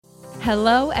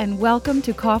Hello and welcome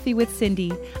to Coffee with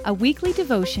Cindy, a weekly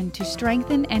devotion to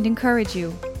strengthen and encourage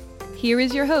you. Here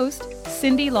is your host,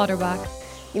 Cindy Lauterbach.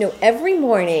 You know, every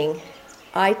morning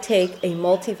I take a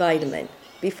multivitamin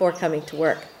before coming to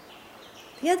work.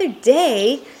 The other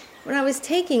day, when I was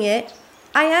taking it,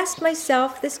 I asked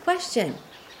myself this question: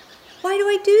 why do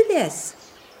I do this?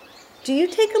 Do you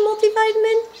take a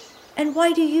multivitamin? And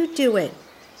why do you do it?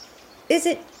 Is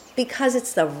it because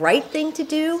it's the right thing to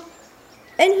do?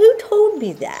 And who told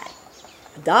me that?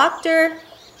 A doctor?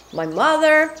 My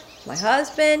mother? My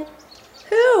husband?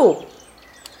 Who?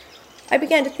 I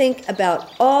began to think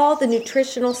about all the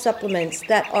nutritional supplements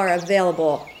that are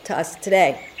available to us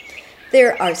today.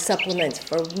 There are supplements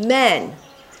for men,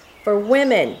 for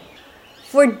women,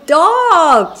 for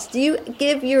dogs. Do you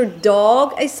give your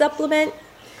dog a supplement?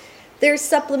 There's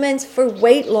supplements for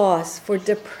weight loss, for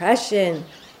depression,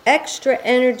 extra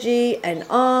energy, and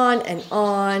on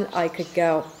I could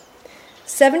go.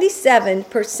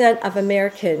 77% of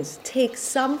Americans take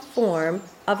some form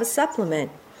of a supplement,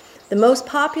 the most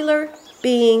popular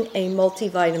being a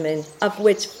multivitamin, of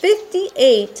which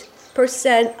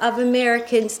 58% of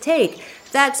Americans take.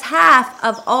 That's half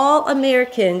of all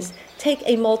Americans take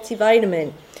a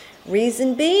multivitamin.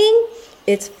 Reason being,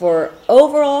 it's for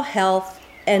overall health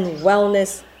and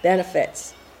wellness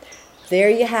benefits.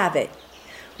 There you have it.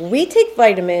 We take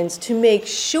vitamins to make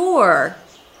sure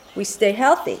we stay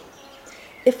healthy.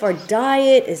 If our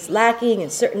diet is lacking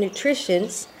in certain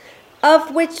nutrients,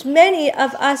 of which many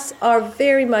of us are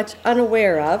very much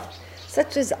unaware of,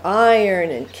 such as iron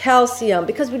and calcium,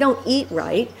 because we don't eat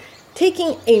right,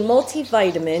 taking a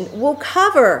multivitamin will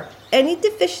cover any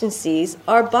deficiencies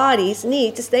our bodies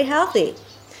need to stay healthy.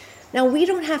 Now, we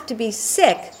don't have to be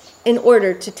sick in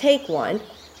order to take one,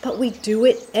 but we do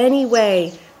it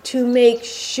anyway to make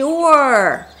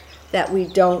sure that we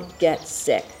don't get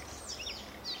sick.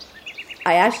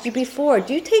 I asked you before,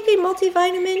 do you take a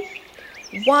multivitamin?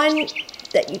 One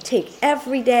that you take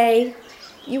every day?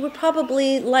 You would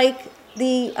probably, like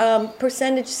the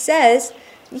percentage says,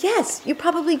 yes, you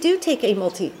probably do take a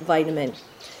multivitamin.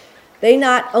 They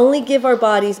not only give our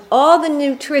bodies all the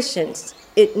nutrition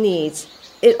it needs,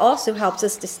 it also helps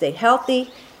us to stay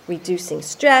healthy, reducing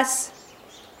stress.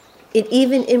 It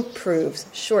even improves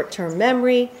short-term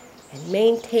memory and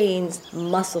maintains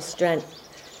muscle strength.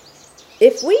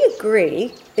 If we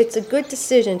agree it's a good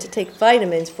decision to take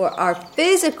vitamins for our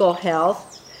physical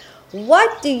health,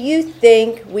 what do you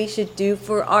think we should do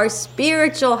for our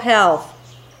spiritual health?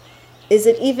 Is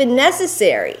it even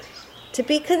necessary to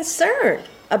be concerned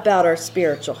about our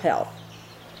spiritual health?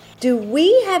 Do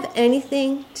we have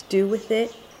anything to do with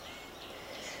it?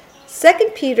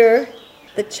 2 Peter,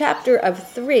 the chapter of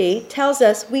 3, tells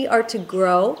us we are to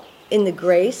grow in the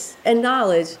grace and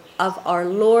knowledge of our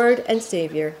Lord and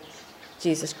Savior,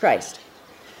 Jesus Christ.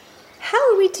 How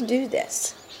are we to do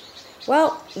this?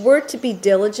 Well, we're to be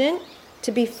diligent,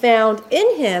 to be found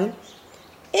in Him,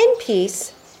 in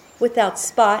peace, without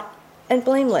spot, and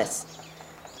blameless.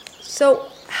 So,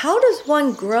 how does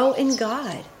one grow in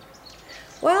God?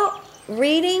 Well,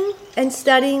 reading and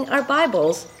studying our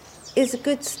Bibles is a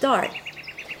good start.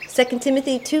 2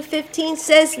 Timothy 2:15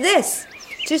 says this: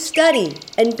 to study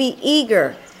and be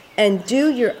eager and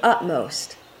do your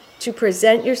utmost to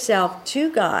present yourself to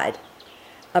God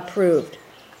approved,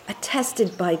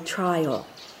 attested by trial,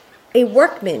 a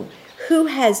workman who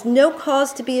has no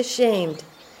cause to be ashamed,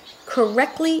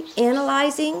 correctly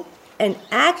analyzing and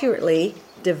accurately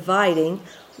dividing,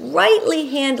 rightly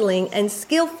handling and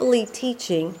skillfully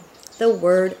teaching the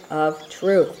word of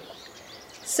truth.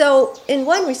 So, in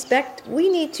one respect, we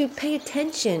need to pay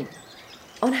attention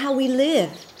on how we live,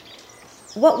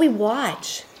 what we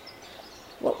watch,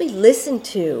 what we listen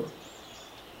to,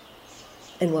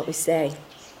 and what we say.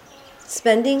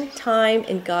 Spending time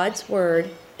in God's Word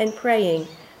and praying,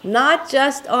 not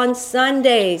just on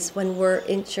Sundays when we're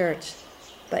in church,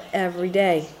 but every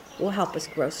day, will help us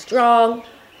grow strong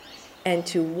and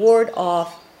to ward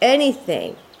off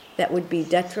anything that would be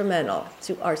detrimental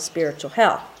to our spiritual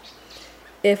health.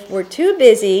 If we're too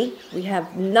busy, we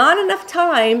have not enough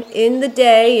time in the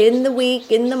day, in the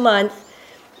week, in the month,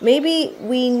 maybe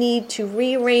we need to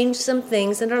rearrange some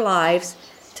things in our lives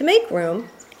to make room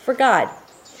for God.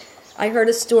 I heard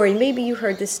a story, maybe you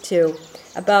heard this too,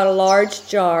 about a large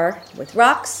jar with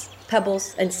rocks,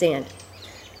 pebbles, and sand.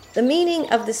 The meaning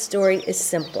of this story is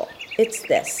simple. It's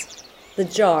this: the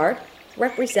jar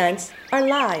represents our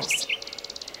lives,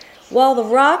 while the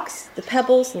rocks, the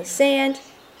pebbles, and the sand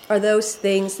are those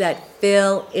things that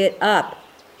fill it up.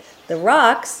 The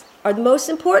rocks are the most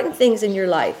important things in your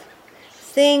life,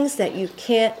 things that you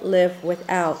can't live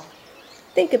without.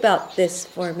 Think about this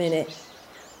for a minute.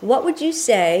 what would you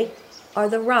say are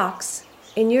the rocks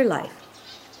in your life?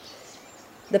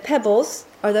 The pebbles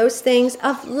are those things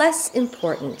of less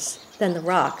importance than the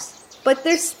rocks, but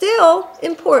they're still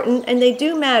important and they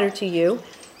do matter to you,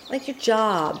 like your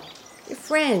job, your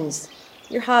friends,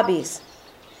 your hobbies.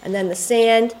 And then the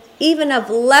sand, even of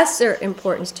lesser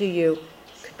importance to you,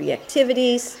 could be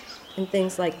activities and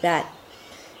things like that.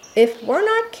 If we're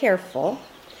not careful,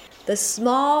 the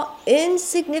small,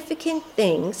 insignificant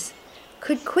things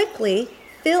could quickly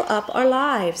fill up our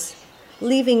lives,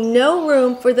 leaving no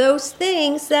room for those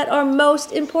things that are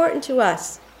most important to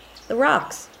us, the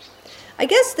rocks. I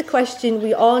guess the question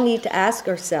we all need to ask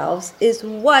ourselves is,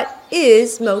 what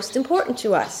is most important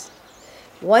to us?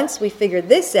 Once we figure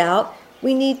this out,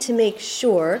 we need to make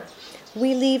sure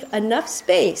we leave enough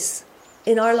space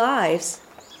in our lives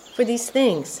for these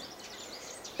things.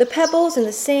 The pebbles and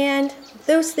the sand,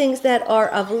 those things that are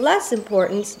of less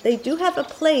importance, they do have a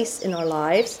place in our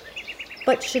lives,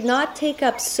 but should not take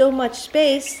up so much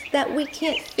space that we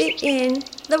can't fit in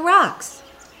the rocks.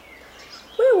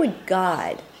 Where would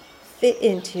God fit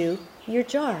into your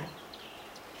jar?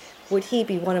 Would he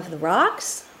be one of the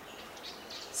rocks,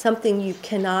 something you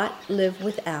cannot live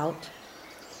without?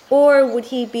 Or would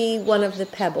he be one of the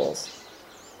pebbles,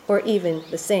 or even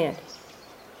the sand?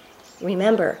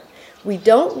 Remember, we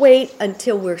don't wait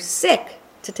until we're sick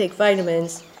to take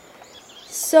vitamins.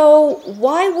 So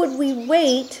why would we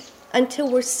wait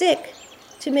until we're sick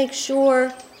to make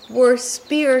sure we're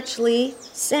spiritually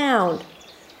sound?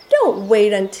 Don't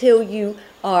wait until you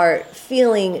are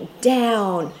feeling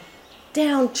downtrodden.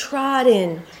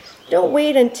 Don't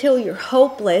wait until you're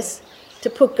hopeless to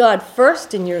put God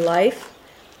first in your life.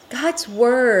 God's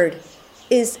word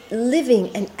is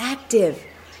living and active,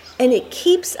 and it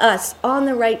keeps us on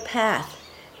the right path.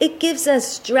 It gives us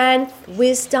strength,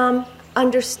 wisdom,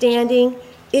 understanding.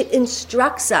 It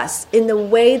instructs us in the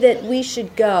way that we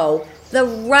should go, the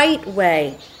right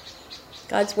way.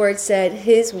 God's word said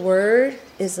his word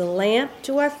is a lamp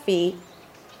to our feet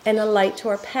and a light to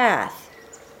our path,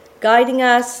 guiding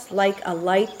us like a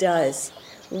light does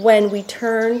when we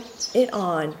turn it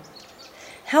on,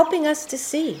 helping us to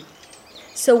see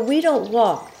so we don't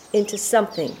walk into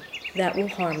something that will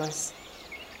harm us.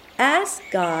 Ask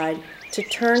God to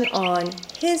turn on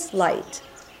his light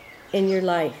in your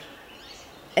life,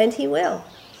 and he will.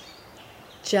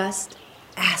 Just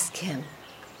ask him.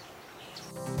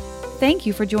 Thank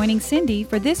you for joining Cindy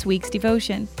for this week's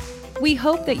devotion. We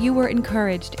hope that you were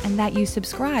encouraged and that you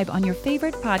subscribe on your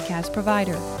favorite podcast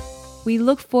provider. We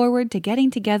look forward to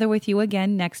getting together with you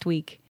again next week.